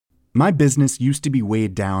My business used to be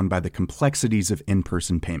weighed down by the complexities of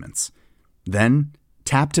in-person payments. Then,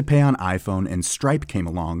 Tap to Pay on iPhone and Stripe came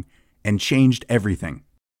along and changed everything.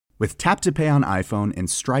 With Tap to Pay on iPhone and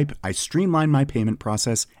Stripe, I streamlined my payment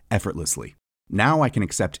process effortlessly. Now I can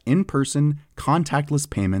accept in-person, contactless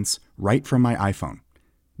payments right from my iPhone.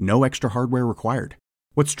 No extra hardware required.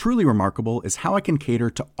 What's truly remarkable is how I can cater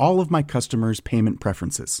to all of my customers' payment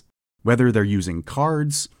preferences. Whether they're using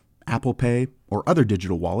cards, Apple Pay, or other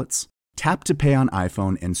digital wallets, Tap to Pay on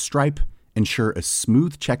iPhone and Stripe ensure a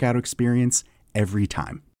smooth checkout experience every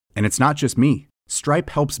time. And it's not just me.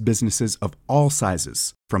 Stripe helps businesses of all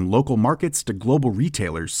sizes, from local markets to global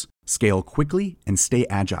retailers, scale quickly and stay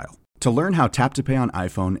agile. To learn how Tap to Pay on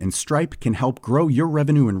iPhone and Stripe can help grow your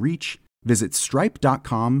revenue and reach, visit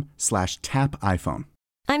stripe.com/tapiphone.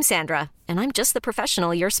 I'm Sandra, and I'm just the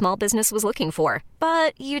professional your small business was looking for.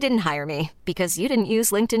 But you didn't hire me because you didn't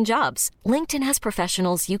use LinkedIn Jobs. LinkedIn has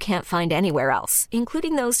professionals you can't find anywhere else,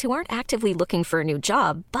 including those who aren't actively looking for a new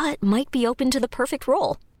job, but might be open to the perfect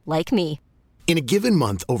role, like me. In a given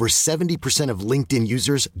month, over 70% of LinkedIn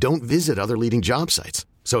users don't visit other leading job sites.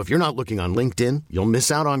 So if you're not looking on LinkedIn, you'll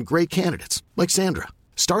miss out on great candidates like Sandra.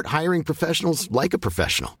 Start hiring professionals like a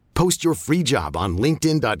professional. Post your free job on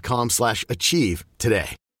linkedin.com/achieve today.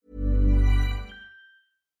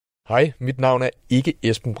 Hej, mit navn er ikke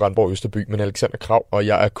Esben Brandborg Østerby, men Alexander Krag, og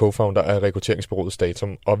jeg er co-founder af rekrutteringsbureauet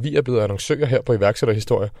Statum. Og vi er blevet annoncører her på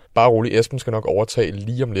iværksætterhistorie. Bare rolig, Esben skal nok overtage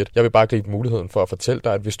lige om lidt. Jeg vil bare gribe muligheden for at fortælle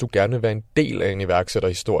dig, at hvis du gerne vil være en del af en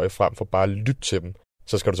iværksætterhistorie frem for bare at lytte til dem,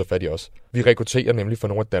 så skal du så fat i os. Vi rekrutterer nemlig for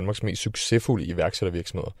nogle af Danmarks mest succesfulde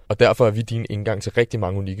iværksættervirksomheder. Og derfor er vi din indgang til rigtig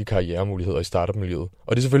mange unikke karrieremuligheder i startup-miljøet. Og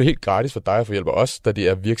det er selvfølgelig helt gratis for dig at få hjælp af os, da det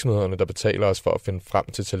er virksomhederne, der betaler os for at finde frem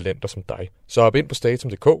til talenter som dig. Så hop ind på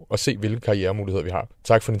statum.dk og se, hvilke karrieremuligheder vi har.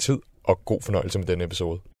 Tak for din tid, og god fornøjelse med denne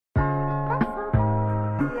episode.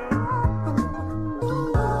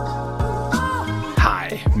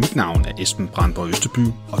 Hej, mit navn er Esben Brandborg Østerby,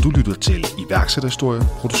 og du lytter til iværksætterhistorie,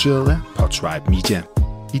 produceret af Podtribe Media.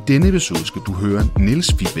 I denne episode skal du høre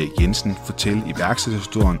Niels Vibæk Jensen fortælle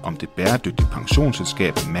iværksætterhistorien om det bæredygtige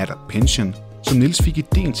pensionsselskab Matter Pension, som Niels fik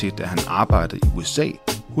idéen til, da han arbejdede i USA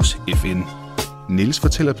hos FN. Niels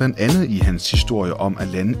fortæller blandt andet i hans historie om at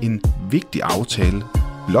lande en vigtig aftale,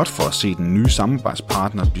 blot for at se den nye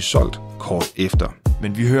samarbejdspartner blive solgt kort efter.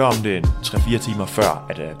 Men vi hører om det 3-4 timer før,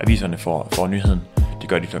 at aviserne får nyheden. Det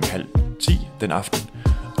gør de kl. 9:30 den aften,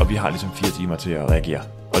 og vi har ligesom 4 timer til at reagere.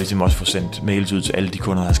 Og ligesom også få sendt mails ud til alle de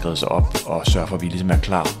kunder, der har skrevet sig op, og sørge for, at vi ligesom er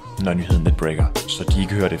klar, når nyheden den breaker. Så de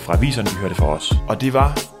ikke hører det fra aviserne, de hører det fra os. Og det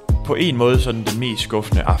var på en måde sådan den mest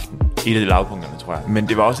skuffende aften. Et af de lavpunkterne, tror jeg. Men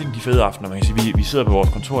det var også en af de fede aftener. Man kan sige, vi sidder på vores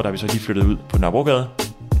kontor, der vi så lige flyttet ud på Nørrebrogade.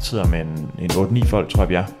 Vi sidder med en 8-9 folk, tror jeg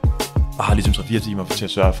vi er. Og har ligesom 3-4 timer til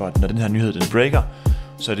at sørge for, at når den her nyhed den breaker,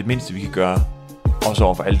 så er det mindste, vi kan gøre, også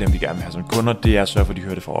over for alle dem, vi gerne vil have som kunder, det er at sørge for, at de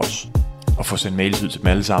hører det fra os. Og få sendt mails ud til dem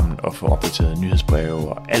alle sammen, og få opdateret nyhedsbreve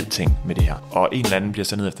og alting med det her. Og en eller anden bliver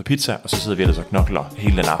sendt ned efter pizza, og så sidder vi ellers og knokler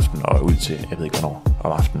hele den aften og ud til, jeg ved ikke hvornår,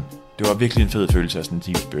 om aftenen. Det var virkelig en fed følelse af sådan en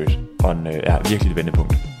team spirit, og virkelig et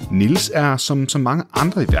vendepunkt. Niels er som så mange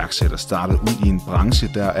andre iværksættere startet ud i en branche,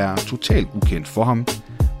 der er totalt ukendt for ham,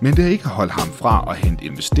 men det har ikke holdt ham fra at hente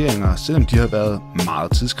investeringer, selvom de har været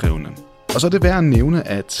meget tidskrævende. Og så er det værd at nævne,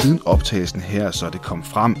 at siden optagelsen her, så er det kom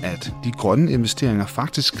frem, at de grønne investeringer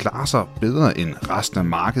faktisk klarer sig bedre end resten af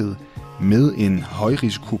markedet. Med en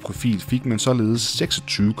højrisikoprofil fik man således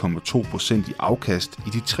 26,2% i afkast i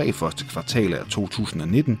de 3 første kvartaler af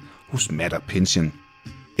 2019 hos Matter Pension.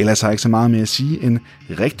 Ellers har jeg ikke så meget mere at sige end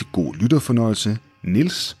rigtig god lytterfornøjelse.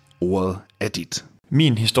 Niels, ordet er dit.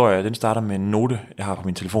 Min historie, den starter med en note, jeg har på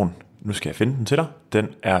min telefon. Nu skal jeg finde den til dig. Den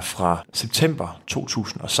er fra september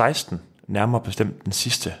 2016. Nærmere bestemt den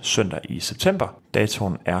sidste søndag i september.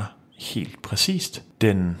 Datoen er helt præcist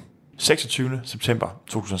den 26. september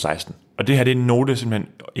 2016. Og det her det er en note,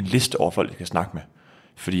 simpelthen en liste over folk, jeg skal snakke med.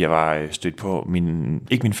 Fordi jeg var stødt på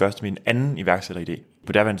ikke min første, men en anden iværksætteridé.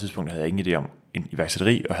 På derværende tidspunkt havde jeg ingen idé om en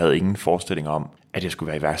iværksætteri, og havde ingen forestilling om, at jeg skulle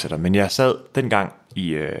være iværksætter. Men jeg sad dengang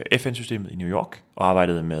i FN-systemet i New York og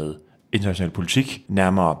arbejdede med international politik,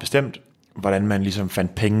 nærmere bestemt, hvordan man ligesom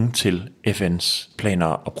fandt penge til FN's planer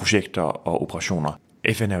og projekter og operationer.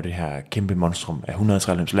 FN er jo det her kæmpe monstrum af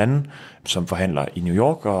 193 lande, som forhandler i New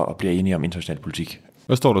York og bliver enige om international politik.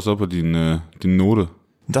 Hvad står der så på din note?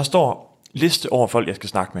 Der står liste over folk, jeg skal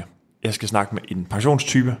snakke med. Jeg skal snakke med en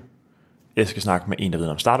pensionstype. Jeg skal snakke med en, der ved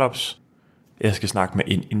om startups. Jeg skal snakke med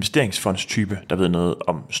en investeringsfondstype, der ved noget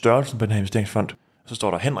om størrelsen på den her investeringsfond. Så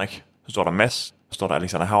står der Henrik, så står der Mads, så står der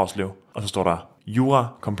Alexander Havslev, og så står der Jura,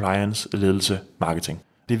 Compliance, Ledelse, Marketing.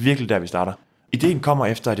 Det er virkelig der, vi starter. Ideen kommer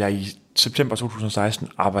efter, at jeg i september 2016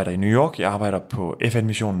 arbejder i New York. Jeg arbejder på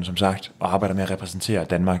FN-missionen, som sagt, og arbejder med at repræsentere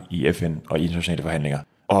Danmark i FN og i internationale forhandlinger.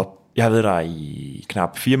 Og jeg har været der i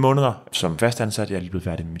knap 4 måneder som fastansat. Jeg er lige blevet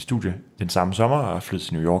færdig med mit studie den samme sommer og er flyttet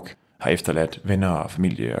til New York. Har efterladt venner og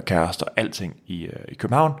familie og kærester og alting i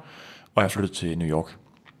København, og jeg er flyttet til New York.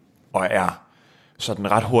 Og er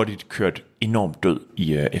sådan ret hurtigt kørt enormt død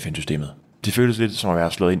i FN-systemet. Det føles lidt som at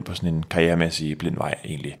være slået ind på sådan en karrieremæssig blind vej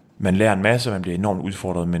egentlig. Man lærer en masse, man bliver enormt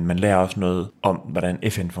udfordret, men man lærer også noget om, hvordan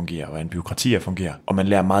FN fungerer, hvordan bureaukratier fungerer. Og man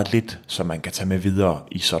lærer meget lidt, som man kan tage med videre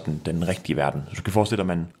i sådan den rigtige verden. Så du kan forestille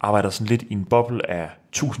dig, at man arbejder sådan lidt i en boble af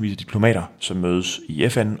tusindvis af diplomater, som mødes i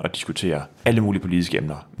FN og diskuterer alle mulige politiske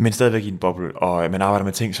emner. Men stadigvæk i en boble, og man arbejder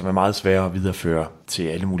med ting, som er meget svære at videreføre til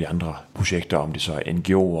alle mulige andre projekter, om det så er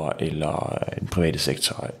NGO'er, eller en private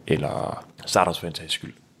sektor, eller startups for en sags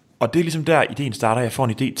skyld. Og det er ligesom der, ideen starter. Jeg får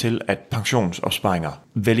en idé til, at pensionsopsparinger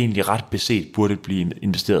vel egentlig ret beset burde blive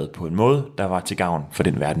investeret på en måde, der var til gavn for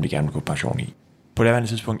den verden, vi gerne vil gå pension i. På det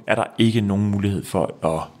tidspunkt er der ikke nogen mulighed for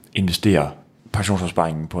at investere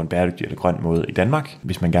pensionsopsparingen på en bæredygtig eller grøn måde i Danmark,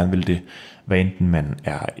 hvis man gerne vil det, hvad enten man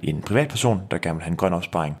er en privatperson, der gerne vil have en grøn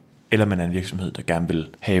opsparing, eller man er en virksomhed, der gerne vil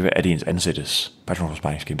have, at ens ansættes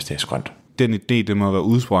pensionsopsparing skal investeres grønt. Den idé, det må være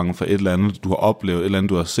udsprunget fra et eller andet, du har oplevet, et eller andet,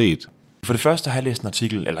 du har set. For det første har jeg læst en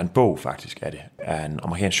artikel, eller en bog faktisk er det, af en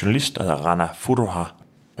amerikansk journalist, der hedder Rana Furuha.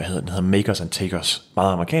 Den hedder Makers and Takers.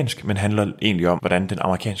 Meget amerikansk, men handler egentlig om, hvordan den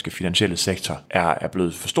amerikanske finansielle sektor er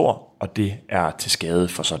blevet for stor, og det er til skade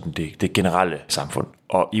for sådan det generelle samfund.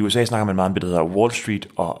 Og i USA snakker man meget om det, der hedder Wall Street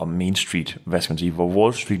og Main Street, hvad skal man sige, hvor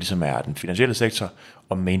Wall Street ligesom er den finansielle sektor,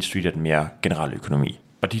 og Main Street er den mere generelle økonomi.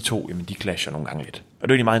 Og de to, jamen, de clasher nogle gange lidt. Og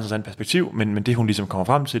det er et meget interessant perspektiv, men det hun ligesom kommer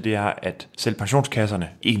frem til, det er, at selv pensionskasserne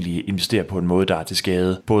egentlig investerer på en måde, der er til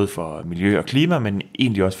skade, både for miljø og klima, men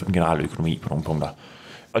egentlig også for den generelle økonomi på nogle punkter.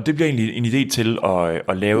 Og det bliver egentlig en idé til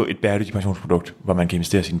at lave et bæredygtigt pensionsprodukt, hvor man kan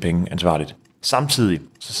investere sine penge ansvarligt. Samtidig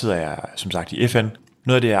så sidder jeg som sagt i FN.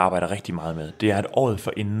 Noget af det, jeg arbejder rigtig meget med, det er, at året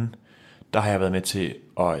forinden, der har jeg været med til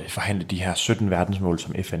at forhandle de her 17 verdensmål,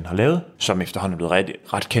 som FN har lavet, som efterhånden er blevet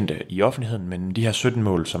ret kendte i offentligheden, men de her 17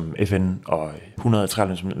 mål, som FN og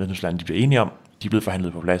 193 medlemslande de blev enige om, de er blevet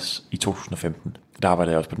forhandlet på plads i 2015. Der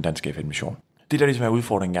arbejdede jeg også på den danske FN-mission. Det, der ligesom er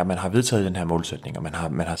udfordringen, er, at man har vedtaget den her målsætning, og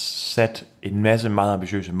man har sat en masse meget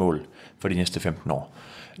ambitiøse mål for de næste 15 år.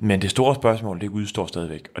 Men det store spørgsmål, det udstår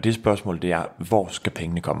stadigvæk, og det spørgsmål, det er, hvor skal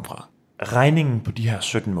pengene komme fra? Regningen på de her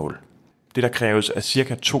 17 mål, det der kræves er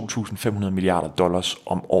ca. $2.500 milliarder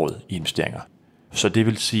om året i investeringer. Så det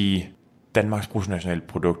vil sige Danmarks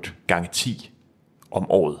bruttonationalprodukt gange 10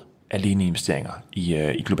 om året alene i investeringer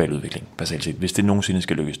i global udvikling, basalt set, hvis det nogensinde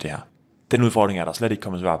skal lykkes det her. Den udfordring er der slet ikke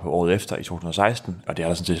kommet svar på året efter i 2016, og det er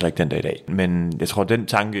der sådan set heller ikke den dag i dag. Men jeg tror, den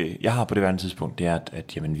tanke, jeg har på det værende tidspunkt, det er,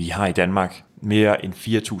 at jamen, vi har i Danmark mere end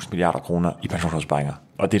 4.000 milliarder kroner i pensionsopsparinger.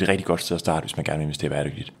 Og det er et rigtig godt sted at starte, hvis man gerne vil investere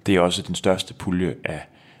bæredygtigt. Det er også den største pulje af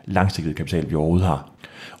langsigtet kapital, vi overhovedet har.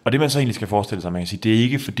 Og det man så egentlig skal forestille sig, man kan sige, det er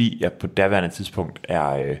ikke fordi, jeg på daværende tidspunkt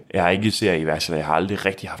er ikke ser i iværksætter. Jeg har aldrig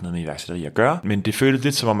rigtig haft noget med iværksætteri at gøre, men det føltes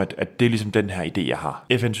lidt som om, at det er ligesom den her idé, jeg har.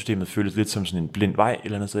 FN-systemet føltes lidt som sådan en blind vej, et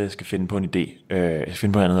eller andet sted, jeg skal finde på en idé. Jeg skal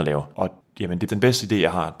finde på noget andet at lave. Og jamen, det er den bedste idé,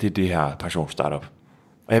 jeg har, det er det her pensionsstartup.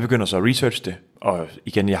 Og jeg begynder så at researche det, og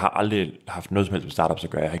igen, jeg har aldrig haft noget som helst med startups at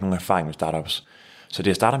gøre. Jeg har ikke nogen erfaring med startups. Så det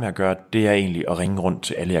jeg starter med at gøre, det er egentlig at ringe rundt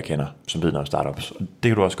til alle jeg kender, som ved noget om startups. Og det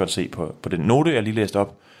kan du også godt se på den note, jeg lige læste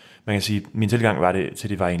op. Man kan sige, at min tilgang var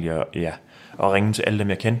egentlig at ringe til alle dem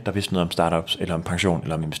jeg kendte, der vidste noget om startups, eller om pension,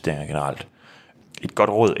 eller om investeringer generelt. Et godt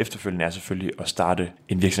råd efterfølgende er selvfølgelig at starte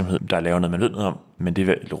en virksomhed, der laver noget, man ved noget om, men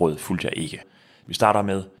det råd fulgte jeg ikke. Vi starter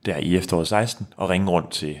med, der i efteråret 16, at ringe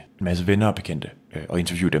rundt til en masse venner og bekendte, og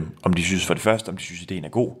interviewe dem, om de synes for det første, om de synes ideen er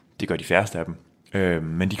god. Det gør de færreste af dem.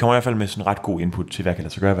 Men de kommer i hvert fald med sådan ret god input til, hvad kan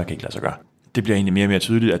lade sig gøre, hvad kan ikke lade sig gøre. Det bliver egentlig mere og mere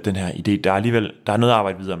tydeligt, at den her idé, der er noget at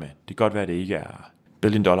arbejde videre med. Det kan godt være, at det ikke er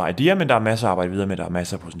billion-dollar idéer, men der er masser at arbejde videre med, der er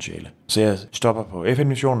masser af potentiale. Så jeg stopper på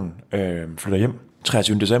FN-missionen, flytter hjem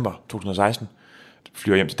 23. december 2016,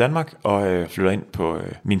 flyver hjem til Danmark og flytter ind på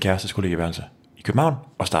min kærestes kollegeværelse i København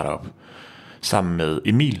og starter op. Sammen med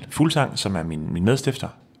Emil Fuglsang, som er min medstifter.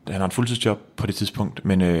 Han har en fuldtidsjob på det tidspunkt,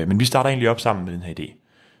 men vi starter egentlig op sammen med den her idé.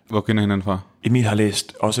 Hvor kender hinanden fra? Emil har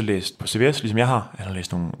også læst på CBS, ligesom jeg har. Han har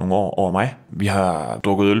læst nogle år over mig. Vi har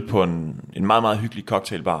drukket øl på en meget, meget hyggelig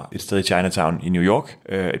cocktailbar et sted i Chinatown i New York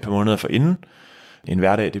et par måneder forinden. En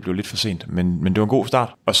hverdag, det blev lidt for sent, men det var en god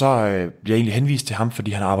start. Og så bliver jeg egentlig henvist til ham,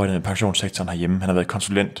 fordi han har arbejdet med pensionssektoren herhjemme. Han har været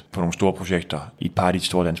konsulent på nogle store projekter i et par af de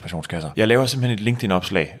store danske pensionskasser. Jeg laver simpelthen et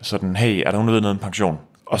LinkedIn-opslag, sådan, hey, er der nogen, der ved noget om pension?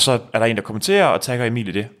 Og så er der en, der kommenterer og tagger Emil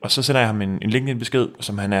i det. Og så sender jeg ham en LinkedIn-besked,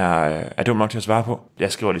 som han er dum nok til at svare på.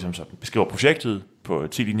 Jeg skriver ligesom sådan, beskriver projektet på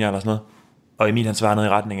 10 linjer eller sådan noget. Og Emil han svarer noget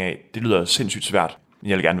i retning af, det lyder sindssygt svært, men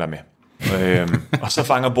jeg vil gerne være med. Og så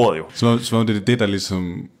fanger bordet jo. Så det er det, der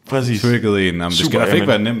ligesom triggede en. Det skal da ikke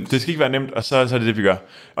være nemt. Det skal ikke være nemt, og så er det, vi gør.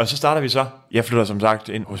 Og så starter vi så. Jeg flytter som sagt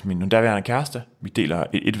ind hos min daværende kæreste. Vi deler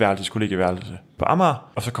et værelse, kollegieværelse på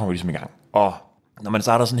Amager, og så kommer vi ligesom i gang. Og når man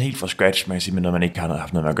starter sådan helt fra scratch, man kan sige, med noget, man ikke har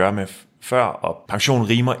haft noget med at gøre med før, og pension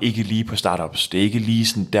rimer ikke lige på startups. Det er ikke lige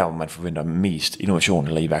sådan der, hvor man forventer mest innovation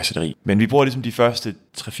eller iværksætteri. Men vi bruger ligesom de første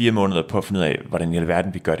 3-4 måneder på at finde ud af, hvordan i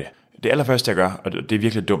alverden vi gør det. Det allerførste, jeg gør, og det er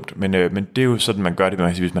virkelig dumt, men det er jo sådan, man gør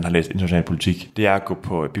det, hvis man har læst international politik, det er at gå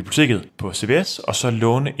på biblioteket på CBS, og så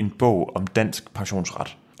låne en bog om dansk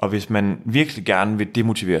pensionsret. Og hvis man virkelig gerne vil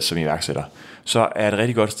demotiveres som iværksætter, så er et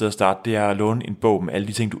rigtig godt sted at starte, det er at låne en bog med alle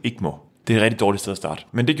de ting, du ikke må. Det er et rigtig dårligt sted at starte.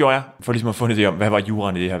 Men det gjorde jeg, for ligesom at få en idé om, hvad var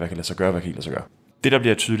juraen i det her, hvad kan lade sig gøre, hvad kan ikke lade sig gøre. Det, der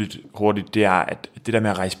bliver tydeligt hurtigt, det er, at det der med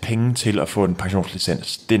at rejse penge til at få en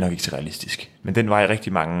pensionslicens, det er nok ikke så realistisk. Men den vej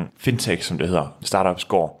rigtig mange fintech, som det hedder, startups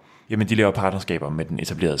går, jamen de laver partnerskaber med den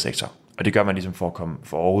etablerede sektor. Og det gør man ligesom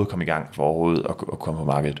for overhovedet komme i gang, for overhovedet at komme på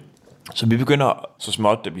markedet. Så vi begynder så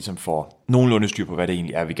småt, at vi ligesom får nogenlunde styr på, hvad det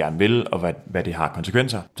egentlig er, vi gerne vil, og hvad det har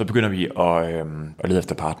konsekvenser. Så begynder vi at lede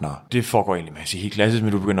efter partnere. Det foregår egentlig, man kan sige, helt klassisk,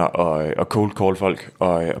 men du begynder at cold call folk,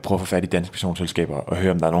 og prøve at få fat i danske pensionsselskaber, og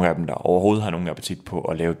høre, om der er nogen af dem, der overhovedet har nogen appetit på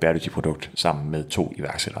at lave et bæredygtigt produkt sammen med 2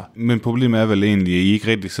 iværksættere. Men problemet er vel egentlig, at I ikke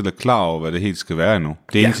rigtig selv er klar over, hvad det helt skal være endnu.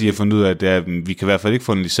 Det eneste, I har fundet ud af, det er, at vi kan i hvert fald ikke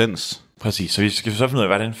få en licens. Præcis, så vi skal så finde ud af,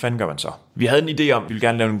 hvordan fanden gør man så? Vi havde en idé om, at vi ville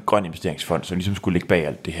gerne lave en grøn investeringsfond, som ligesom skulle ligge bag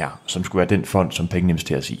alt det her, som skulle være den fond, som pengene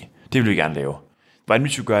investeres i. Det ville vi gerne lave. Hvordan vi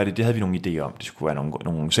skulle gøre det havde vi nogle idéer om. Det skulle være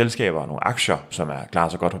nogle selskaber, nogle aktier, som er klar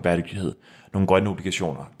så godt på bæredygtighed, nogle grønne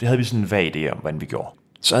obligationer. Det havde vi sådan en vag idé om, hvordan vi gjorde.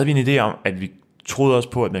 Så havde vi en idé om, at vi troede også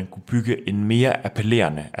på, at man kunne bygge en mere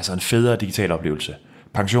appellerende, altså en federe digital oplevelse.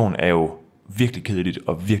 Pension er jo virkelig kedeligt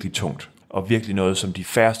og virkelig tungt, og virkelig noget, som de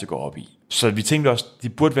færreste går op i. Så vi tænkte også,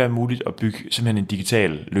 det burde være muligt at bygge simpelthen en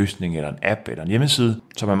digital løsning, eller en app, eller en hjemmeside,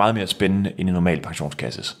 som er meget mere spændende end en normal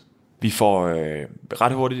pensionskasse. Vi får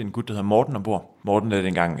ret hurtigt en gut, der hedder Morten ombord. Morten er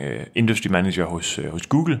dengang industry manager hos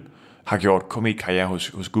Google, har gjort kometkarriere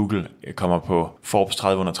hos Google, kommer på Forbes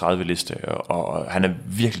 30 under 30 liste, og han er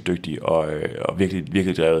virkelig dygtig og virkelig,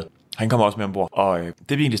 virkelig drevet. Han kommer også med ombord, og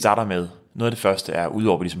det vi egentlig starter med, noget af det første er,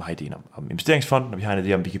 udover at vi ligesom har idéen om investeringsfonden, og vi har en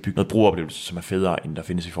idé om, at vi kan bygge noget brugeroplevelse, som er federe, end der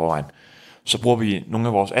findes i forvejen, så bruger vi nogle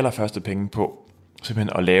af vores allerførste penge på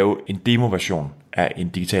simpelthen at lave en demoversion af en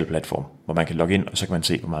digital platform, hvor man kan logge ind, og så kan man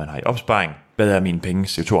se, hvor meget man har i opsparing, hvad er mine penge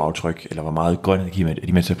CO2-aftryk, eller hvor meget grøn energi er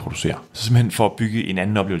de med til at producere. Så simpelthen for at bygge en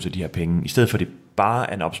anden oplevelse af de her penge, i stedet for det bare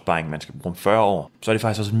er en opsparing, man skal bruge om 40 år, så er det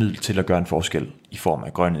faktisk også et middel til at gøre en forskel i form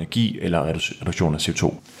af grøn energi eller reduktion af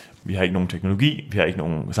CO2. Vi har ikke nogen teknologi, vi har ikke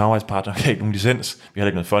nogen samarbejdspartner, vi har ikke nogen licens, vi har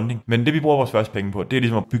ikke noget funding. Men det vi bruger vores første penge på, det er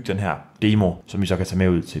ligesom at bygge den her demo, som vi så kan tage med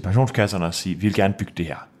ud til pensionskasserne og sige, vi vil gerne bygge det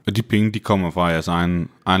her. Og de penge, de kommer fra jeres egen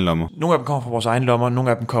lommer? Nogle af dem kommer fra vores egen lommer, nogle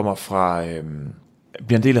af dem kommer fra,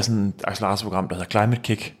 bliver en del af sådan et acceleratorprogram, der hedder Climate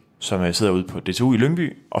Kick, som sidder ude på DTU i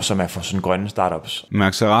Lyngby, og som er for sådan grønne startups. Men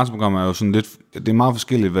acceleratorprogrammet er jo sådan lidt, det er meget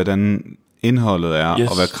forskelligt, hvordan indholdet er,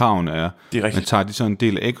 og hvad kravene er. Det er rigtigt. Men tager de så en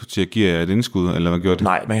del af equity og giver et indskud, eller hvad gør det?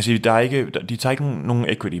 Nej, man kan sige, de tager ikke nogen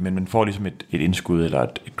equity, men man får ligesom et indskud, eller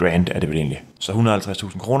et grant er det vel egentlig. Så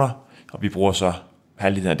 150.000 kroner, og vi bruger så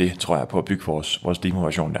halvdelen af det, tror jeg, på at bygge vores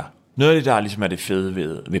demo-version der. Noget af det, der ligesom er det fede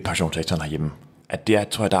ved pensionssektoren herhjemme, at det er,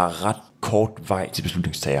 tror jeg, der er ret kort vej til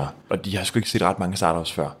beslutningstagere, og de har sgu ikke set ret mange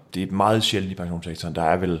startups før. Det er meget sjældent i pensionssektoren. Der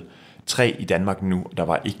er vel 3 i Danmark nu, og der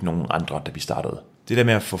var ikke nogen andre, da vi startede. Det der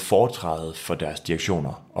med at få foretrædet for deres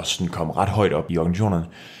direktioner, og sådan komme ret højt op i organisationerne,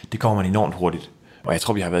 det kommer man enormt hurtigt. Og jeg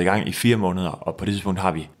tror, vi har været i gang i 4 måneder, og på det tidspunkt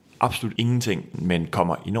har vi absolut ingenting, men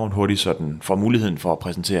kommer enormt hurtigt sådan, får muligheden for at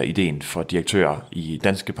præsentere ideen for direktører i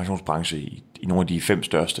danske pensionsbranche i nogle af de 5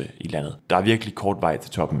 største i landet. Der er virkelig kort vej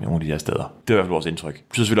til toppen i nogle af de her steder. Det er i hvert fald vores indtryk. Det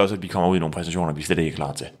betyder selvfølgelig også, at vi kommer ud i nogle præsentationer, vi slet ikke er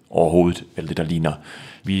klar til overhovedet, eller det der ligner.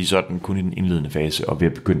 Vi er sådan kun i den indledende fase, og ved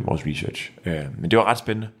at begynde vores research. Men det var ret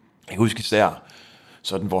spændende. Jeg kan huske især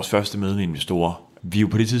sådan vores første møde med investorer. Vi er jo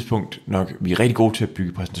på det tidspunkt nok, vi er rigtig gode til at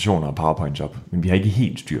bygge præsentationer og PowerPoints op, men vi har ikke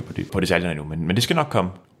helt styr på detaljerne endnu, men det skal nok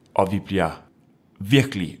komme. Og vi bliver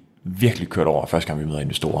virkelig, virkelig kørt over første gang, vi møder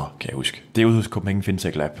investorer, kan jeg huske. Det er ude hos Copenhagen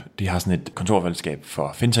Fintech Lab. De har sådan et kontorfællesskab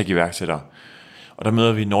for fintech-iværksættere, og der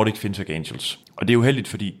møder vi Nordic Fintech Angels. Og det er uheldigt,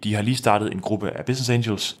 fordi de har lige startet en gruppe af business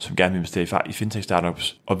angels, som gerne vil investere i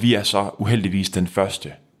fintech-startups, og vi er så uheldigvis den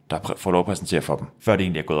første, der får lov at præsentere for dem, før det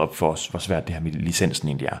egentlig er gået op for os, hvor svært det her med licensen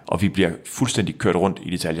egentlig er. Og vi bliver fuldstændig kørt rundt i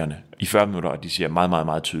detaljerne i 40 minutter, og de siger meget, meget,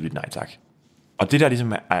 meget tydeligt nej tak. Og det der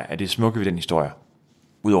ligesom er det smukke ved den historie,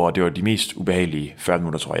 udover at det var de mest ubehagelige 40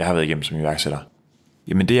 minutter, tror jeg har været igennem som iværksætter,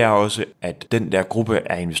 jamen det er også, at den der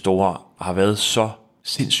gruppe af investorer har været så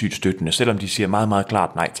sindssygt støttende, selvom de siger meget, meget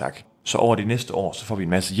klart nej tak. Så over de næste år, så får vi en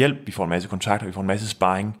masse hjælp, vi får en masse kontakter, vi får en masse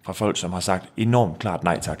sparring fra folk, som har sagt enormt klart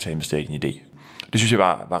nej tak til at investere i en idé. Det synes jeg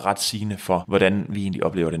var ret sigende for, hvordan vi egentlig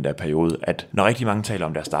oplever den der periode, at når rigtig mange taler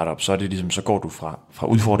om deres startup, så er det ligesom, så går du fra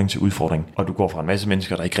udfordring til udfordring, og du går fra en masse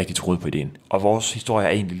mennesker, der ikke rigtig troede på ideen. Og vores historie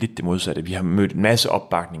er egentlig lidt det modsatte. Vi har mødt en masse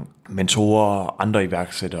opbakning, mentorer, andre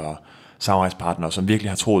iværksættere, samarbejdspartnere, som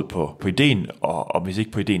virkelig har troet på ideen, og hvis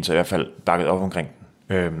ikke på ideen, så i hvert fald bakket op omkring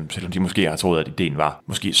den. Selvom de måske har troet, at ideen var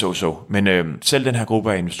måske så. Men selv den her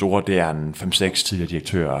gruppe af investorer, det er en 5-6 tidligere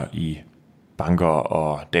direktører i banker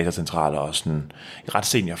og datacentraler og sådan ret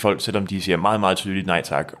senior folk, selvom de siger meget, meget tydeligt nej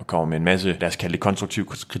tak og kommer med en masse, lad os kalde det konstruktiv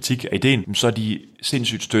kritik af ideen, så er de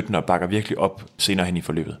sindssygt støttende og bakker virkelig op senere hen i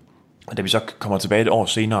forløbet. Og da vi så kommer tilbage et år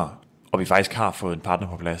senere, og vi faktisk har fået en partner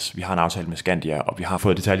på plads, vi har en aftale med Skandia, og vi har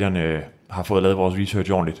fået detaljerne, har fået lavet vores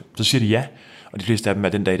research ordentligt, så siger de ja, og de fleste af dem er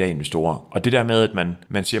den dag i dag investorer. Og det der med, at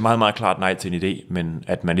man siger meget, meget klart nej til en idé, men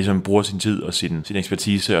at man ligesom bruger sin tid og sin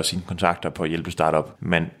ekspertise og sine kontakter på at hjælpe startup,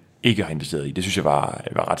 man ikke har investeret i. Det synes jeg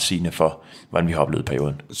var ret sigende for, hvordan vi har oplevet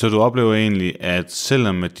perioden. Så du oplever egentlig, at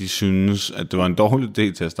selvom at de synes, at det var en dårlig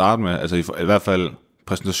idé til at starte med, altså i hvert fald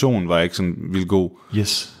præsentationen var ikke sådan vildt god,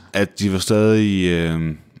 yes, at de var stadig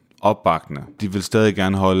opbakkende. De vil stadig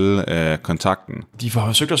gerne holde kontakten. De har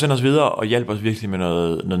forsøgt at sende os videre og hjælpe os virkelig med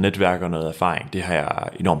noget netværk og noget erfaring. Det har jeg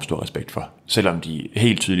enormt stor respekt for. Selvom de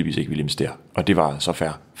helt tydeligvis ikke ville investere. Og det var så fair,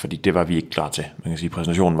 fordi det var vi ikke klar til. Man kan sige,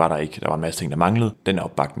 præsentationen var der ikke. Der var en masse ting, der manglede. Den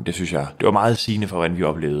opbakning, det synes jeg, det var meget sigende for, hvordan vi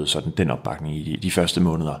oplevede sådan den opbakning i de første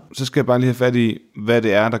måneder. Så skal jeg bare lige have fat i, hvad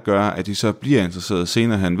det er, der gør, at de så bliver interesseret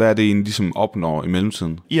senere hen. Hvad er det egentlig, ligesom opnår i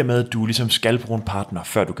mellemtiden? I og med, at du ligesom skal bruge en partner,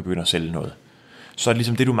 før du kan begynde at sælge noget, så er det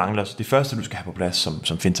ligesom det, du mangler. Det første, du skal have på plads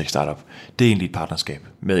som fintech-startup, det er egentlig et partnerskab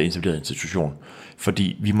med en etableret institution.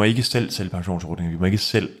 Fordi vi må ikke selv sælge pensionsordninger,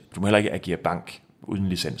 du må heller ikke agere bank uden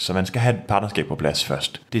licens. Så man skal have et partnerskab på plads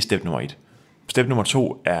først. Det er step nummer 1. Step nummer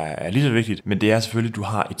 2 er lige så vigtigt, men det er selvfølgelig, at du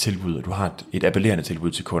har et tilbud, og du har et appellerende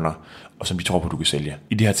tilbud til kunder, og som de tror på, du kan sælge.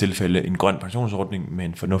 I det her tilfælde en grøn pensionsordning med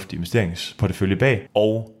en fornuftig investeringsportefølje bag,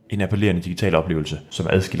 og en appellerende digital oplevelse, som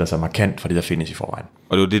adskiller sig markant fra det, der findes i forvejen.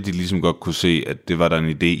 Og det var det, de ligesom godt kunne se, at det var der en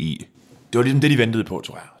idé i. Det var ligesom det, de ventede på,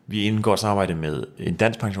 tror jeg. Vi indgår et samarbejde med en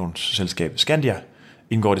dansk pensionsselskab, Skandia,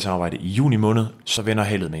 indgår det samarbejde i juni måned, så vender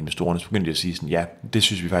heldet med investorerne, så begynder de at sige sådan, ja, det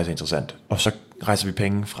synes vi faktisk er interessant. Og så rejser vi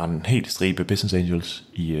penge fra en helt stribe business angels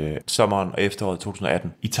i sommeren og efteråret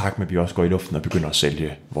 2018, i takt med, at vi også går i luften og begynder at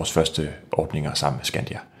sælge vores første ordninger sammen med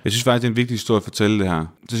Skandia. Jeg synes faktisk, det er en vigtig historie at fortælle det her.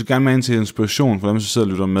 Det skal gerne være en til inspiration for dem, som sidder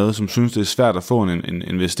og lytter med, som synes, det er svært at få en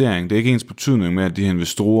investering. Det er ikke ens betydning med, at de her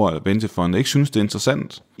investorer eller venturefonde ikke synes, det er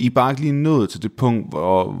interessant. I er bare ikke lige nået til det punkt,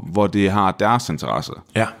 hvor det har deres interesse.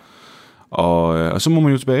 Ja. Og så må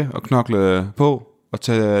man jo tilbage og knokle på og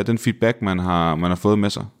tage den feedback, man har fået med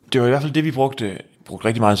sig. Det var i hvert fald det, vi brugte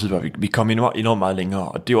rigtig meget tid på. Vi kom enormt meget længere,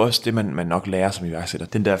 og det er jo også det, man nok lærer som iværksætter.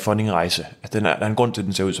 Den der funding-rejse, altså der er en grund til, at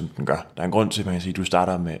den ser ud, som den gør. Der er en grund til, at man kan sige, at du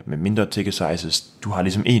starter med mindre ticket sizes. Du har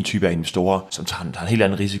ligesom en type af investorer, som tager en helt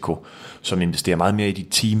anden risiko, som investerer meget mere i dit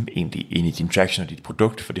team, egentlig, end i din traction og dit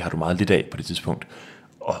produkt, for det har du meget lidt af på det tidspunkt.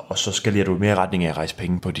 Og så skalerer du mere retning af at rejse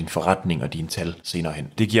penge på din forretning og dine tal senere hen.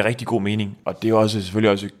 Det giver rigtig god mening, og det er også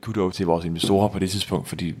selvfølgelig også kudos til vores investorer på det tidspunkt,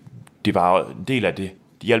 fordi det var en del af det.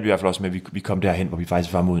 Det hjalp i hvert fald også med, at vi kom derhen, hvor vi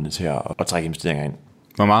faktisk var modne til at trække investeringer ind.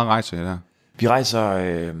 Hvor meget rejser I der? Vi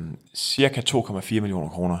rejser cirka 2,4 millioner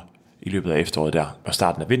kroner i løbet af efteråret der, og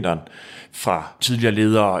starten af vinteren, fra tidligere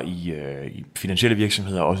ledere i finansielle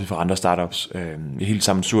virksomheder, også fra andre startups, i hele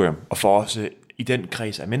sammensurium. Og for os i den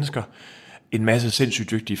kreds af mennesker, en masse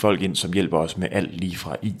sindssygt dygtige folk ind, som hjælper os med alt lige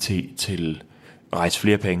fra IT til at rejse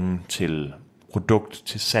flere penge, til produkt,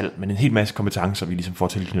 til salg, men en hel masse kompetencer, vi ligesom får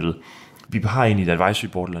tilknyttet. Vi har egentlig et advisory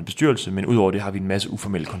board eller en bestyrelse, men udover det har vi en masse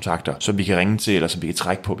uformelle kontakter, som vi kan ringe til, eller som vi kan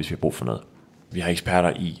trække på, hvis vi har brug for noget. Vi har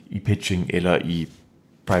eksperter i pitching eller i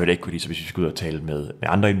private equity, så hvis vi skal ud og tale med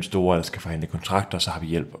andre investorer, der skal forhandle kontrakter, så har vi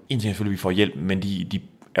hjælp. En ting er selvfølgelig, at vi får hjælp, men de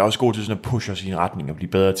er også gode til sådan at pushe os i en retning og blive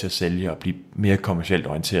bedre til at sælge og blive mere kommercielt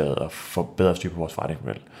orienteret og få bedre styr på vores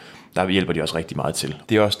forretningsmodel. Der hjælper de også rigtig meget til.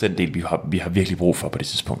 Det er også den del, vi har virkelig brug for på det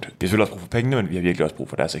tidspunkt. Vi har selvfølgelig også brug for pengene, men vi har virkelig også brug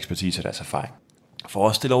for deres ekspertise og deres erfaring. For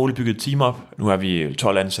os stille og roligt bygget et team op. Nu er vi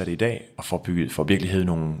 12 ansatte i dag, og får virkelig hævet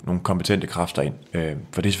nogle kompetente kræfter ind.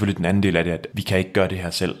 For det er selvfølgelig den anden del af det, at vi kan ikke gøre det her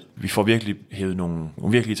selv. Vi får virkelig hævet nogle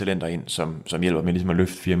virkelige talenter ind, som hjælper med ligesom at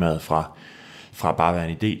løfte firmaet fra bare at være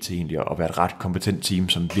en idé til egentlig at være et ret kompetent team,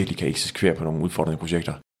 som virkelig kan eksekvere på nogle udfordrende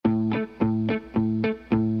projekter.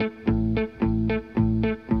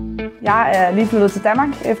 Jeg er lige flyttet til Danmark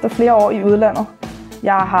efter flere år i udlandet.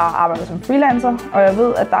 Jeg har arbejdet som freelancer, og jeg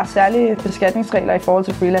ved, at der er særlige beskatningsregler i forhold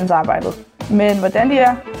til freelancearbejdet. Men hvordan de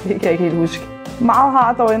er, det kan jeg ikke helt huske. Meget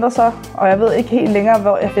har dog ændret sig, og jeg ved ikke helt længere,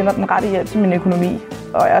 hvor jeg finder den rette hjælp til min økonomi.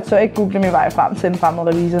 Og jeg tør ikke google min vej frem til en fremmed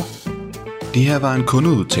revisor. Det her var en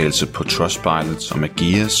kundeudtalelse på Trustpilot som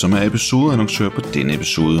Agea, som er episodeannoncør på denne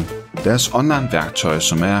episode. Deres online-værktøj,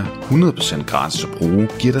 som er 100% gratis at bruge,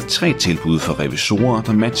 giver dig 3 tilbud for revisorer,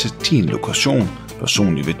 der matcher din lokation,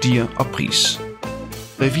 personlige værdier og pris.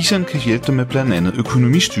 Revisoren kan hjælpe dig med blandt andet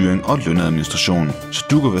økonomistyring og lønadministration, så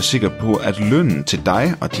du kan være sikker på, at lønnen til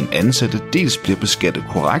dig og din ansatte dels bliver beskattet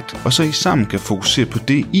korrekt, og så I sammen kan fokusere på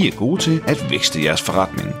det, I er gode til at vækste jeres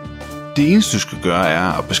forretning. Det eneste, du skal gøre,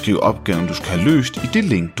 er at beskrive opgaven, du skal have løst i det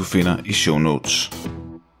link, du finder i show notes.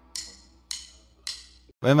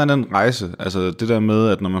 Hvad var den rejse? Altså det der med,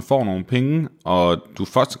 at når man får nogle penge, og du er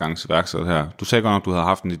førstegangsiværksætter her. Du sagde godt nok, du havde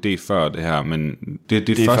haft en idé før det her, men det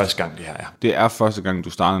er første gang det her, ja. Det er første gang, du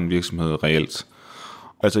starter en virksomhed reelt.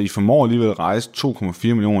 Altså I formår alligevel at rejse 2,4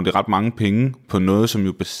 millioner. Det er ret mange penge på noget, som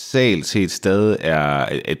jo basalt set stadig er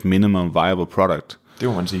et minimum viable product. Det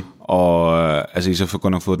må man sige. Og altså I så får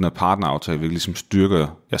godt nok fået den her partneraftale, hvilket ligesom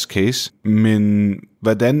styrker jeres case. Men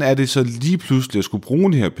hvordan er det så lige pludselig at skulle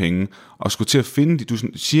bruge de her penge, og skulle til at finde de, du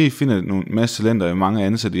siger I finder nogle masse talenter i mange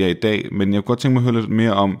ansatte I er i dag, men jeg kunne godt tænke mig at høre lidt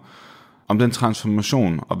mere om den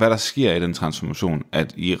transformation, og hvad der sker i den transformation,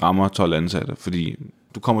 at I rammer 12 ansatte, fordi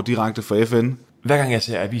du kommer direkte fra FN. Hver gang jeg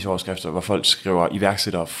ser avisoverskrifter, hvor folk skriver,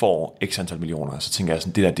 iværksættere får x antal millioner, så tænker jeg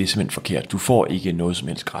sådan, det er simpelthen forkert. Du får ikke noget som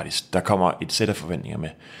helst gratis. Der kommer et sæt af forventninger med.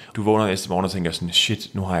 Du vågner næste morgen og tænker sådan, shit,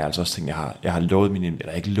 nu har jeg altså også tænkt, jeg har lovet mine,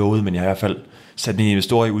 eller ikke lovet, men jeg har i hvert fald sat mine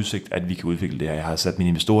investorer i udsigt, at vi kan udvikle det her. Jeg har sat mine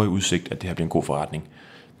investorer i udsigt, at det her bliver en god forretning.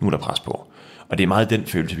 Nu er der pres på. Og det er meget den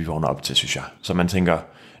følelse, vi vågner op til, synes jeg. Så man tænker,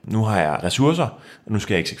 nu har jeg ressourcer, og nu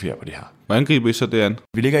skal jeg eksekvere på det her. Hvordan griber I så det an?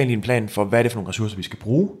 Vi lægger egentlig en plan for, hvad er det for nogle ressourcer, vi skal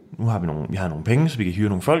bruge. Nu har vi har nogle penge, så vi kan hyre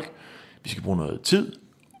nogle folk. Vi skal bruge noget tid,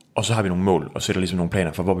 og så har vi nogle mål, og sætter ligesom nogle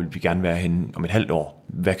planer for, hvor vil vi gerne være henne om et halvt år.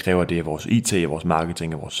 Hvad kræver det af vores IT, af vores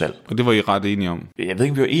marketing, af vores salg? Og det var I ret enige om? Jeg ved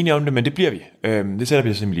ikke, om vi var enige om det, men det bliver vi. Det sætter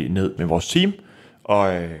vi simpelthen ned med vores team,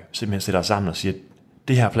 og simpelthen sætter os sammen og siger,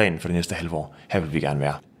 det her er planen for det næste halve år. Her vil vi gerne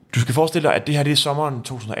være. Du skal forestille dig, at det her det er sommeren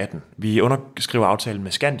 2018. Vi underskriver aftalen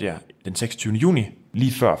med Skandia den 26. juni,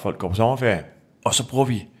 lige før folk går på sommerferie. Og så bruger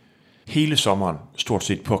vi hele sommeren stort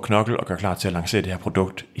set på at knokle og gøre klar til at lancere det her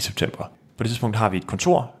produkt i september. På det tidspunkt har vi et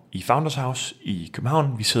kontor i Founders House i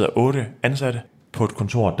København. Vi sidder 8 ansatte på et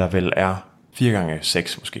kontor, der vel er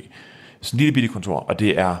 4x6 måske. Sådan en lille bitte kontor, og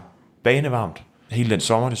det er banevarmt. Hele den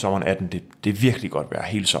sommer, det er sommeren 18, det er virkelig godt vejr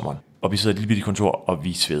hele sommeren. Og vi sidder i et lille bitte kontor, og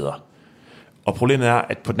vi sveder. Og problemet er,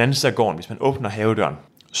 at på den anden side af gården, hvis man åbner havedøren,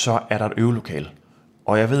 så er der et øvelokale.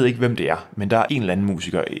 Og jeg ved ikke, hvem det er, men der er en eller anden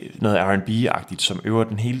musiker, noget R&B-agtigt, som øver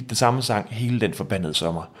den samme sang hele den forbandede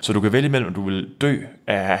sommer. Så du kan vælge mellem, om du vil dø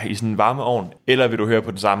i sådan en varmeovn, eller vil du høre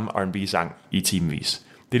på den samme R&B-sang i timevis.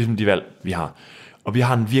 Det er ligesom de valg, vi har. Og vi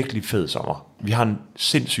har en virkelig fed sommer. Vi har en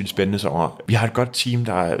sindssygt spændende sommer. Vi har et godt team,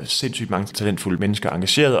 der er sindssygt mange talentfulde mennesker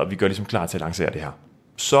engageret, og vi gør ligesom klar til at lancere det her.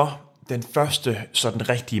 Så den første sådan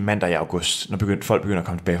rigtige mandag i august, når folk begynder at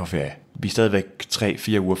komme tilbage fra ferie. Vi er stadigvæk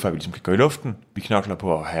 3-4 uger, før vi ligesom kan gå i luften. Vi knokler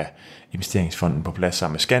på at have investeringsfonden på plads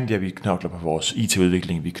sammen med Skandia. Vi knokler på vores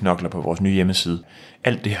IT-udvikling. Vi knokler på vores nye hjemmeside.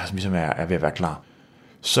 Alt det her, som ligesom er ved at være klar.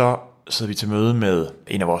 Så sidder vi til møde med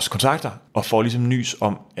en af vores kontakter og får ligesom nys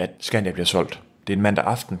om, at Skandia bliver solgt. Det er en mandag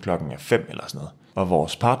aften, klokken er 5 eller sådan noget. Og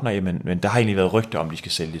vores partner, men der har egentlig været rygter om, de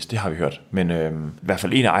skal sælges. Det har vi hørt. Men i hvert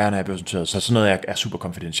fald en af ejerne er børsnoteret, så sådan noget er super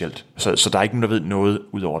konfidentielt. Så der er ikke nogen, der ved noget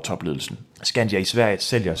ud over topledelsen. Skandia i Sverige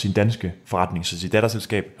sælger sin danske forretning, så sit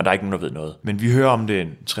datterselskab, og der er ikke nogen, der ved noget. Men vi hører om det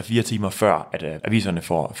 3-4 timer før, at aviserne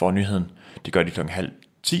får nyheden. Det gør de klokken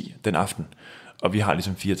 9:30 den aften, og vi har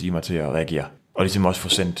ligesom 4 timer til at reagere. Og ligesom også få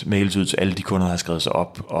sendt mails ud til alle de kunder, der har skrevet sig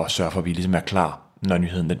op, og sørge for, at vi ligesom er klar, når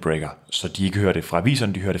nyheden den breaker. Så de ikke hører det fra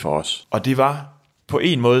aviserne, de hører det fra os. Og det var på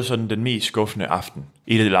en måde sådan den mest skuffende aften.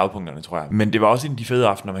 Et af de lavpunkterne, tror jeg. Men det var også en af de fede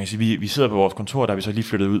aftener. Man kan sige, vi sidder på vores kontor, der vi så lige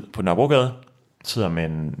flyttet ud på Nørrebrogade. Sidder med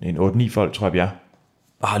en 8-9 folk, tror jeg vi er.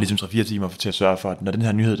 Og har ligesom 3-4 timer til at sørge for, at når den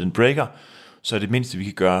her nyhed den breaker, så er det mindste vi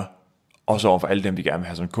kan gøre, også over for alle dem vi gerne vil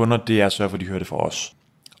have som kunder, det er at sørge for, at de hører det fra os.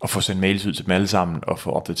 Og få sendt mails ud til dem alle sammen, og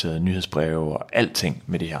få opdateret nyhedsbreve og alting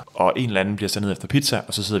med det her. Og en eller anden bliver sendt ned efter pizza,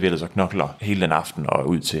 og så sidder vi ellers og knokler hele den aften og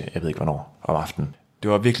ud til, jeg ved ikke hvornår, om aftenen.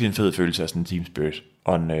 Det var virkelig en fed følelse af sådan en team spirit,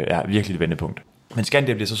 og virkelig et vendepunkt. Men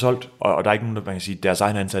Skandia bliver så solgt, og der er ikke nogen, der man kan sige, deres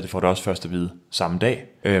egne ansatte får det også først at vide samme dag.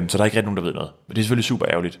 Så der er ikke rigtig nogen, der ved noget. Men det er selvfølgelig super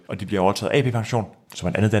ærgerligt, og de bliver overtaget af AP Pension, som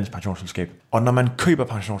er et andet dansk pensionsselskab. Og når man køber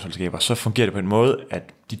pensionsselskaber, så fungerer det på en måde, at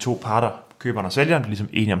de to parter, køberen og sælgeren, bliver ligesom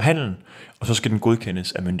enige om handlen, og så skal den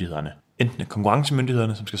godkendes af myndighederne. Enten af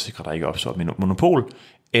konkurrencemyndighederne, som skal sikre, at der ikke opstår et monopol,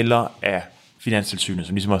 eller af Finanstilsynet,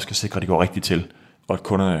 som ligesom også skal sikre, at det går rigtigt til, og at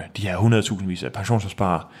kunderne, de her 100.000 af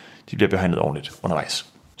pensionsopsparere, de bliver behandlet ordentligt undervejs.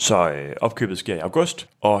 Så opkøbet sker i august,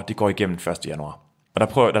 og det går igennem 1. januar. Og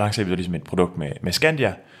der lancerer vi så ligesom et produkt med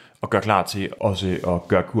Skandia, og gør klar til også at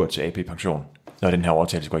gøre kur til AP Pension, når den her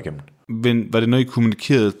overtagelse går igennem. Men var det noget, I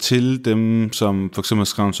kommunikerede til dem, som for eksempel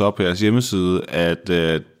skrev sig op på jeres hjemmeside, at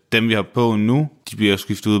dem, vi har på nu, de bliver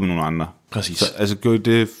skiftet ud med nogle andre? Præcis. Så, altså gjorde I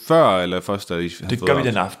det før, eller først, da I har det fået gør vi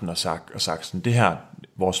den aften og sagt sådan, det her,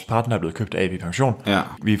 vores partner er blevet købt af AP Pension. Ja.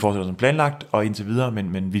 Vi fortsætter som planlagt og indtil videre,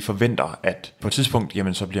 men vi forventer, at på et tidspunkt,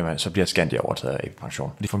 jamen, så bliver Skandia overtaget af AP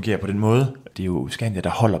Pension. Det fungerer på den måde. Det er jo Skandia, der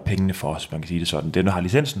holder pengene for os, man kan sige det sådan. Den, der har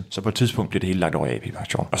licensen, så på et tidspunkt bliver det hele lagt over i AP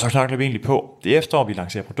Pension. Og så snakker vi egentlig på det efterår, vi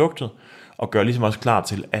lancerer produktet, og gør ligesom også klar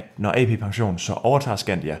til, at når AP Pension så overtager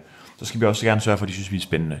Skandia, så skal vi også gerne sørge for, at de synes, vi er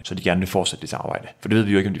spændende, så de gerne vil fortsætte det samarbejde. For det ved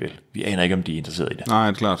vi jo ikke, om de vil. Vi aner ikke, om de er interesseret i det.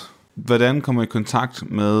 Nej, klart. Hvordan kommer I i kontakt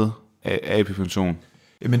med AP Pension?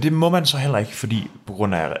 Men det må man så heller ikke, fordi på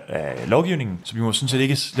grund af lovgivningen, så vi må sådan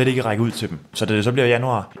set slet ikke række ud til dem. Så da det så bliver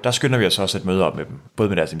januar, der skynder vi os også at møde op med dem. Både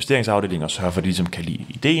med deres investeringsafdeling og sørge for, at de ligesom kan lide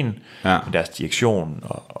ideen, med deres direktion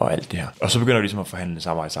og alt det her. Og så begynder vi ligesom at forhandle en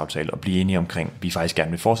samarbejdsaftale og blive enige omkring, at vi faktisk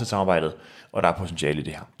gerne vil fortsætte samarbejdet, og der er potentiale i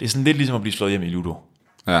det her. Det er sådan lidt ligesom at blive slået hjem i Ludo.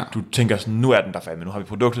 Ja. Du tænker sådan, nu er den der fandme, nu har vi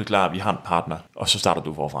produktet klar, vi har en partner, og så starter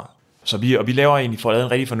du forfra. Så vi laver egentlig for at lave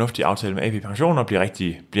en rigtig fornuftig aftale med AP Pension, og bliver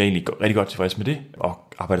egentlig rigtig godt tilfreds med det,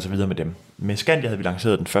 og arbejder så videre med dem. Med Skandia havde vi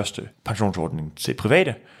lanceret den første pensionsordning til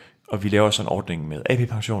private, og vi laver så en ordning med AP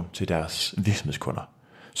Pension til deres virksomhedskunder,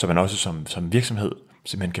 så man også som virksomhed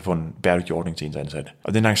simpelthen kan få en bæredygtig ordning til ens ansatte.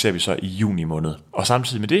 Og den lancerer vi så i juni måned. Og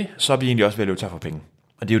samtidig med det, så er vi egentlig også ved at løbe tør for penge.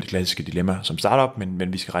 Og det er jo det klassiske dilemma som startup,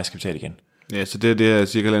 men vi skal rejse kapital igen. Ja, så det er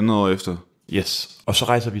cirka 1,5 år efter. Yes, og så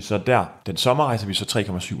rejser vi så den sommer rejser vi så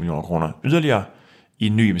 3,7 millioner kroner yderligere i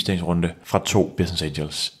en ny investeringsrunde fra 2 business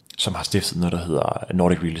angels, som har stiftet noget, der hedder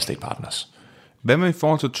Nordic Real Estate Partners. Hvad med i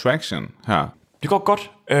forhold til traction her? Det går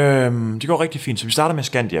godt. Det går rigtig fint. Så vi starter med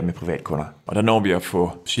Skandia med privatkunder, og der når vi at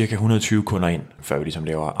få cirka 120 kunder ind, før vi ligesom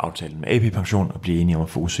laver aftalen med AP Pension og bliver enige om at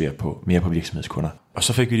fokusere mere på virksomhedskunder. Og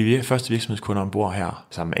så fik vi de første virksomhedskunder ombord her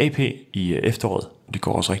sammen med AP i efteråret. Det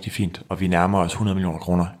går også rigtig fint, og vi nærmer os 100 millioner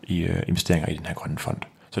kroner i investeringer i den her grønne fond.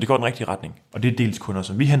 Så det går den rigtige retning. Og det er dels kunder,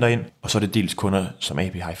 som vi henter ind, og så er det dels kunder, som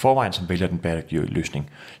AP har i forvejen, som vælger den bæredygtige løsning.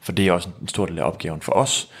 For det er også en stor del af opgaven for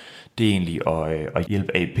os. Det er egentlig at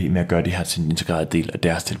hjælpe AP med at gøre det her til en integreret del af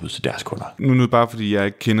deres tilbud til deres kunder. Nu er det bare, fordi jeg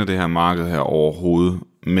ikke kender det her marked her overhovedet,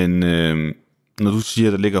 men når du siger,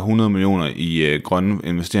 at der ligger 100 millioner i grønne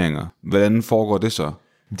investeringer, hvordan foregår det så?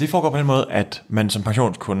 Det foregår på den måde, at man som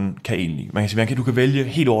pensionskunde man kan sige, du kan vælge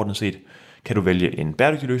helt ordentligt set, kan du vælge en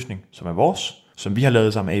bæredygtig løsning, som er vores, som vi har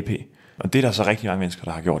lavet sammen med AP. Og det er der så rigtig mange mennesker,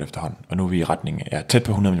 der har gjort efterhånden. Og nu er vi i retning af tæt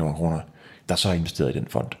på 100 millioner kroner, der så er investeret i den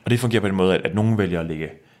fond. Og det fungerer på den måde, at nogen vælger at lægge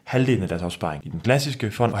halvdelen af deres opsparing i den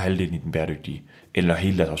klassiske fond, og halvdelen i den bæredygtige, eller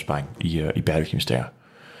hele deres opsparing i bæredygtige investeringer.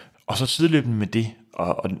 Og så sideløbende med det,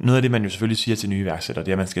 og noget af det, man jo selvfølgelig siger til nye iværksættere,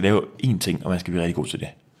 det er, at man skal lave én ting, og man skal blive rigtig god til det.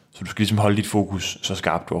 Så du skal ligesom holde dit fokus så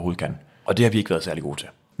skarpt, du overhovedet kan. Og det har vi ikke været særlig gode til.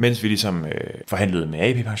 Mens vi ligesom forhandlede med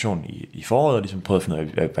AP Pension i foråret, og ligesom prøvede at finde ud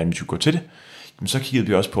af, hvordan vi skulle gå til det, så kiggede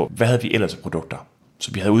vi også på, hvad havde vi ellers af produkter.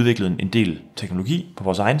 Så vi havde udviklet en del teknologi på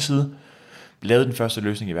vores egen side, lavede den første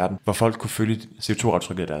løsning i verden, hvor folk kunne følge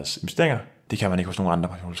CO2-aftrykket af deres investeringer. Det kan man ikke hos nogle andre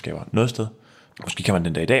pensionsselskaber noget sted. Måske kan man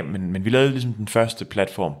den dag i dag, men vi lavede ligesom den første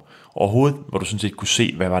platform overhovedet, hvor du sådan set kunne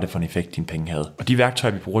se, hvad var det for en effekt, dine penge havde. Og de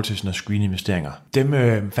værktøjer, vi bruger til sådan at screene investeringer, dem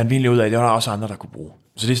fandt vi egentlig ud af, at det var der også andre, der kunne bruge.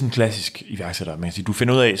 Så det er sådan en klassisk iværksætter. Man kan sige, du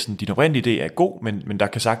finder ud af, at din oprindelige idé er god, men der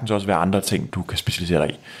kan sagtens også være andre ting, du kan specialisere dig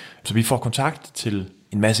i. Så vi får kontakt til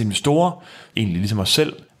en masse investorer, egentlig ligesom os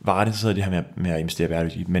selv, var ret interesseret i det her med at investere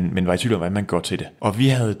bæredygtigt, men var i tvivl om, hvordan man går til det. Og vi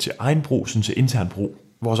havde til egen brug, sådan til intern brug,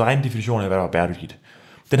 vores egen definition af, hvad der var bæredygtigt.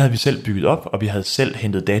 Den havde vi selv bygget op, og vi havde selv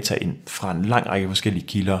hentet data ind fra en lang række forskellige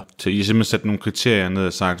kilder. Så I simpelthen sat nogle kriterier ned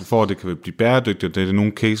og sagt, for at det kan blive bæredygtigt, det er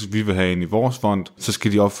nogle cases, vi vil have ind i vores fond, så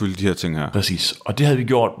skal de opfylde de her ting her. Præcis, og det havde vi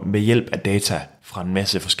gjort med hjælp af data fra en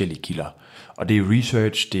masse forskellige kilder. Og det er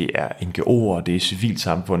research, det er NGO'er, det er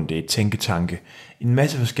civilsamfund, det er tænketanke. En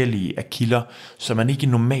masse forskellige af kilder, som man ikke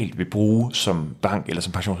normalt vil bruge som bank eller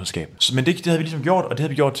som pensionsselskab. Men det havde vi ligesom gjort, og det havde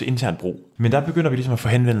vi gjort til intern brug. Men der begynder vi ligesom at få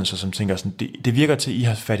henvendelser, som tænker sådan, det virker til, at I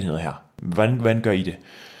har fat i noget her. Hvordan gør I det?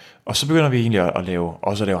 Og så begynder vi egentlig at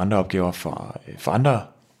lave andre opgaver for andre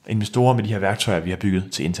investorer med de her værktøjer, vi har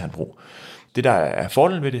bygget til intern brug. Det, der er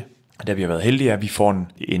fordelen ved det, da vi har været heldige, er, at vi får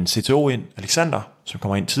en CTO ind, Alexander, som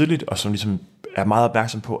kommer ind tidligt, og som ligesom er meget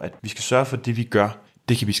opmærksom på, at vi skal sørge for, at det vi gør,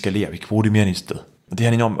 det kan vi skalere, vi kan bruge det mere end et sted. Og det er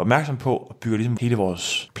han enormt opmærksom på, og bygger ligesom hele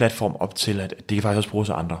vores platform op til, at det kan faktisk også bruges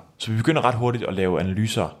af andre. Så vi begynder ret hurtigt at lave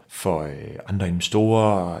analyser for andre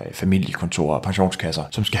investorer, familiekontorer og pensionskasser,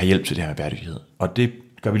 som skal have hjælp til det her med bæredygtighed. Og det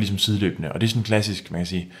gør vi ligesom sideløbende, og det er sådan klassisk, man kan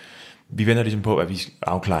sige, vi venter ligesom på, at vi skal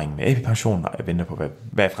afklaring med AP-pension, og venter på,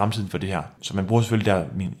 hvad er fremtiden for det her. Så man bruger selvfølgelig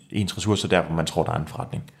ens ressourcer der, hvor man tror, der er en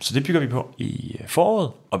forretning. Så det bygger vi på i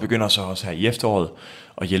foråret, og begynder så også her i efteråret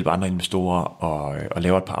at hjælpe andre investorer og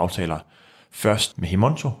lave et par aftaler. Først med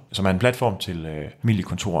Hemonto, som er en platform til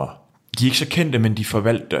familiekontorer. De er ikke så kendte, men de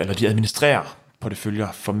forvalter, eller de administrerer porteføljer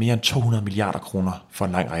for mere end 200 milliarder kroner for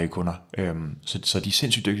en lang række kunder. Så de er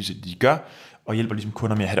sindssygt dygtige til det, de gør, og hjælper ligesom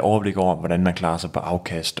kunder med at have et overblik over, hvordan man klarer sig på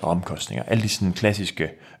afkast og omkostninger. Alle de sådan klassiske.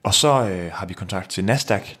 Og så har vi kontakt til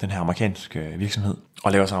Nasdaq, den her amerikanske virksomhed,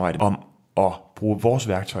 og laver samarbejde om at bruge vores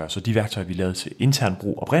værktøjer, så de værktøjer, vi lavede til intern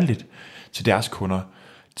brug oprindeligt, til deres kunder,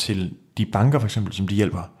 til de banker for eksempel, som de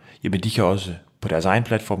hjælper, jamen de kan også på deres egen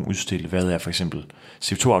platform udstille, hvad er for eksempel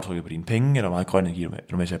CO2-aftrykket på dine penge, eller hvor meget grøn energi er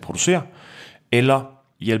du med til at producere, eller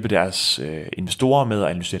hjælpe deres investorer med at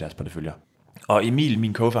analysere deres porteføljer. Og Emil,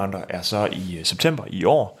 min co-founder, er så i september i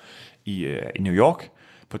år i New York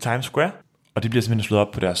på Times Square, og det bliver simpelthen slået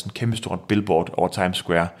op på deres sådan kæmpestort billboard over Times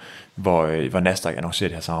Square, hvor Nasdaq annoncerer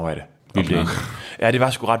det her samarbejde. Ja, det var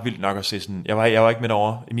sgu ret vildt nok at se sådan. Jeg var ikke med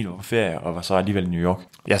derovre. Emil var på ferie og var så alligevel i New York.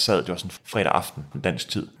 Jeg sad, det var sådan fredag aften, dansk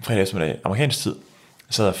tid, fredag eftermiddag, amerikansk tid.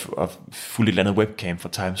 Jeg sad og fulgte et eller andet webcam fra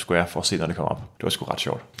Times Square for at se, når det kom op. Det var sgu ret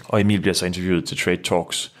sjovt. Og Emil bliver så interviewet til Trade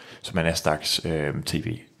Talks, som er Nasdaqs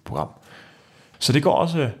tv-program. Så det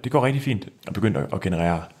går rigtig fint og begyndt at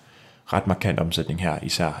generere ret markant omsætning her,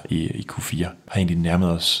 især i Q4. Har egentlig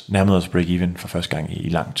nærmet os break-even for første gang i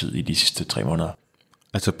lang tid i de sidste 3 måneder.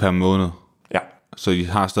 Altså per måned? Ja. Så I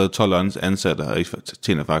har stadig 12 ansatte, og I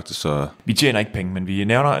tjener faktisk så... Vi tjener ikke penge, men vi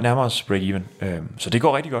nærmer os break-even, så det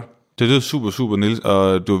går rigtig godt. Det er super, Niels,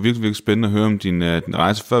 og det var virkelig spændende at høre om din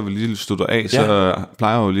rejse. Før vi lige slutter af, så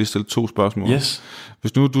plejer jeg jo lige at stille 2 spørgsmål. Yes.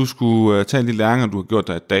 Hvis nu du skulle tage de læringer, du har gjort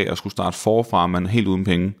dig i dag, og skulle starte forfra, men helt uden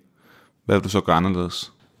penge, hvad vil du så gøre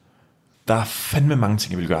anderledes? Der er fandme mange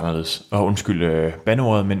ting, jeg vil gøre anderledes. Og undskyld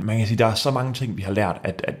bandeordet, men man kan sige, der er så mange ting, vi har lært,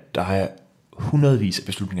 at der er hundredvis af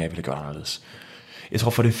beslutninger, jeg ville gøre anderledes. Jeg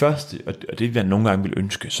tror for det første, og det man nogle gange vil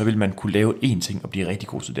ønske, så vil man kunne lave én ting og blive rigtig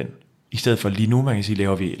god til den. I stedet for lige nu, man kan sige,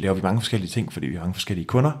 laver vi mange forskellige ting, fordi vi har mange forskellige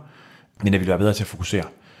kunder, men jeg vil være bedre til at fokusere.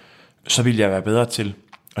 Så vil jeg være bedre til,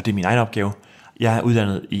 og det er min egen opgave, jeg er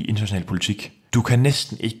uddannet i international politik. Du kan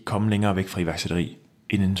næsten ikke komme længere væk fra iværksætteri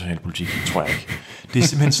end international politik, tror jeg ikke. Det er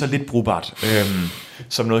simpelthen så lidt brugbart,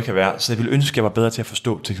 som noget kan være. Så jeg vil ønske, at jeg var bedre til at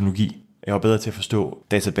forstå teknologi. Jeg var bedre til at forstå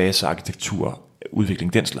database, arkitektur,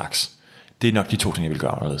 udvikling, den slags. Det er nok de 2 ting, jeg vil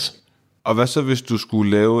gøre anderledes. Og hvad så, hvis du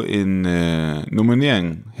skulle lave en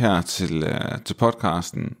nominering her til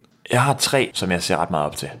podcasten? Jeg har 3, som jeg ser ret meget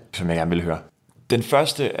op til, som jeg gerne vil høre. Den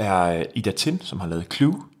første er Ida Tin, som har lavet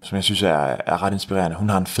Clue, som jeg synes er ret inspirerende. Hun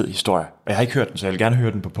har en fed historie. Og jeg har ikke hørt den, så jeg vil gerne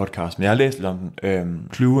høre den på podcast, men jeg har læst lidt om den.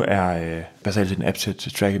 Clue er basalt set en app til at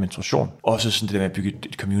tracke menstruation. Også sådan det der med at bygge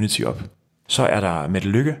et community op. Så er der Mette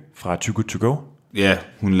Lykke fra Too Good To Go. Ja,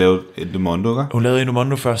 hun lavede Endomondo, ikke? Hun lavede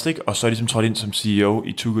Endomondo først, ikke? Og så er ligesom trådt ind som CEO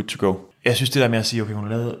i Too Good To Go. Jeg synes det der med at sige, okay, hun har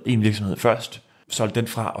lavet en virksomhed først, solgte den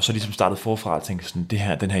fra, og så ligesom startet forfra og tænkte sådan,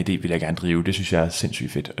 den her idé vil jeg gerne drive, det synes jeg er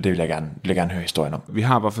sindssygt fedt, og det vil jeg gerne høre historien om. Vi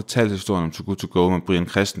har bare fortalt historien om Too Good To Go med Brian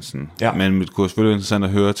Christensen, ja. Men det kunne selvfølgelig være interessant at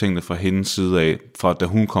høre tingene fra hendes side af, fra da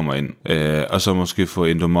hun kommer ind, og så måske få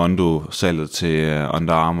Endomondo salget til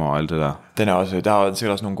Under Armour og alt det der. Der er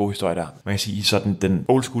sikkert også nogle gode historier der. Man kan sige, sådan den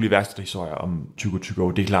old school iværksætterhistorie om Too Good To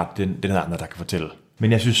Go, det er klart, den er andre, der kan fortælle.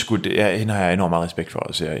 Men jeg synes hende har jeg enormt meget respekt for,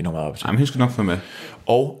 og ser enormt meget op til. Jamen, hende skal nok få med.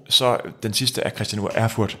 Og så den sidste er Christian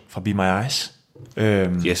Erfurt fra Be My Eyes.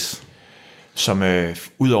 Yes. Som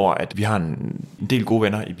udover at vi har en del gode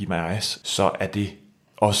venner i Be My Eyes, så er det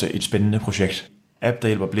også et spændende projekt. App, der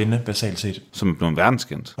hjælper blinde, basalt set. Som er blevet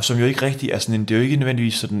verdenskendt. Og som jo ikke rigtig er sådan det er jo ikke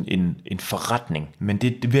nødvendigvis sådan en forretning, men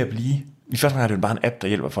det er ved at blive. I første gang er det jo bare en app, der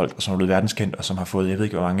hjælper folk, og som er blevet verdenskendt, og som har fået, jeg ved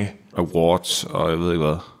ikke hvor mange awards, og jeg ved ikke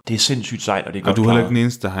hvad. Det er sindssygt sejt, og det er og godt. Og du er heller ikke den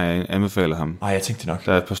eneste, der har anbefalet ham. Nej, jeg tænkte det nok.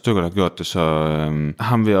 Der er et par stykker, der har gjort det, så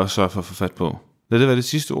ham vil jeg også sørge for at få fat på. Lad det være det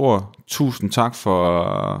sidste ord. Tusind tak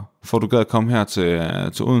for at du gad at komme her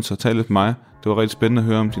til Odense og tale lidt med mig. Det var rigtig spændende at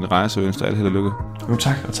høre om din rejse, og ønsker dig alt held og lykke. Jo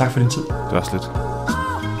tak, og tak for din tid. Det var så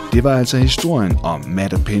lidt. Det var altså historien om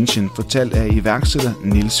Matter Pension, fortalt af iværksætter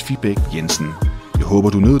Niels Fibæk Jensen. Jeg håber,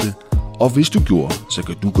 du nød det. Og hvis du gjorde, så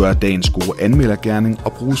kan du gøre dagens gode anmeldergerning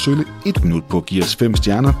og bruge sølle 1 minut på at give os 5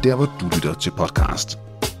 stjerner, der hvor du lytter til podcast.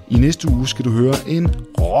 I næste uge skal du høre en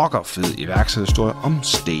rockerfed iværksætterhistorie om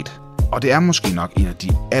State. Og det er måske nok en af de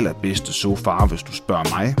allerbedste so far, hvis du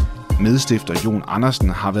spørger mig. Medstifter Jon Andersen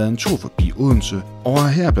har været en tur forbi Odense, og har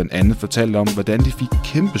her blandt andet fortalt om, hvordan de fik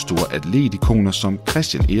kæmpestore atletikoner som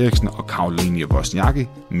Christian Eriksen og Karoline Wozniacki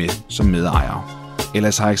med som medejere.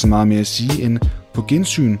 Ellers har jeg ikke så meget mere at sige end på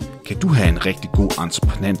gensyn. Kan du have en rigtig god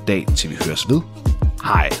entreprenant dag, til vi høres ved.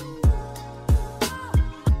 Hej!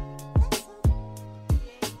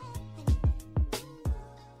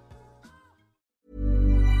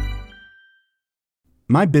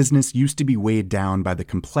 My business used to be weighed down by the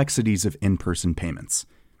complexities of in-person payments.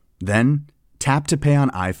 Then, Tap to Pay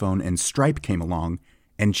on iPhone and Stripe came along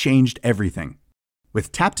and changed everything.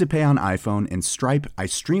 With Tap to Pay on iPhone and Stripe, I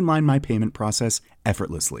streamlined my payment process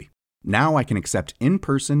effortlessly. Now I can accept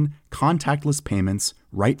in-person, contactless payments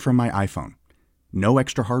right from my iPhone. No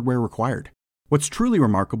extra hardware required. What's truly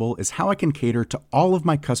remarkable is how I can cater to all of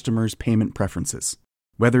my customers' payment preferences.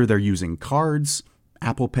 Whether they're using cards,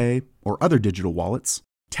 Apple Pay, or other digital wallets,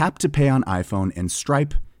 Tap to Pay on iPhone and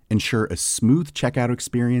Stripe ensure a smooth checkout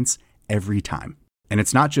experience every time. And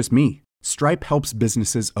it's not just me. Stripe helps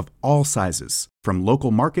businesses of all sizes, from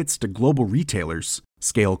local markets to global retailers,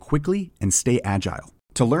 scale quickly and stay agile.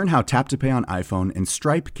 To learn how Tap to Pay on iPhone and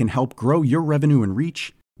Stripe can help grow your revenue and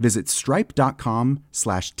reach, visit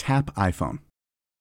stripe.com/tapiphone.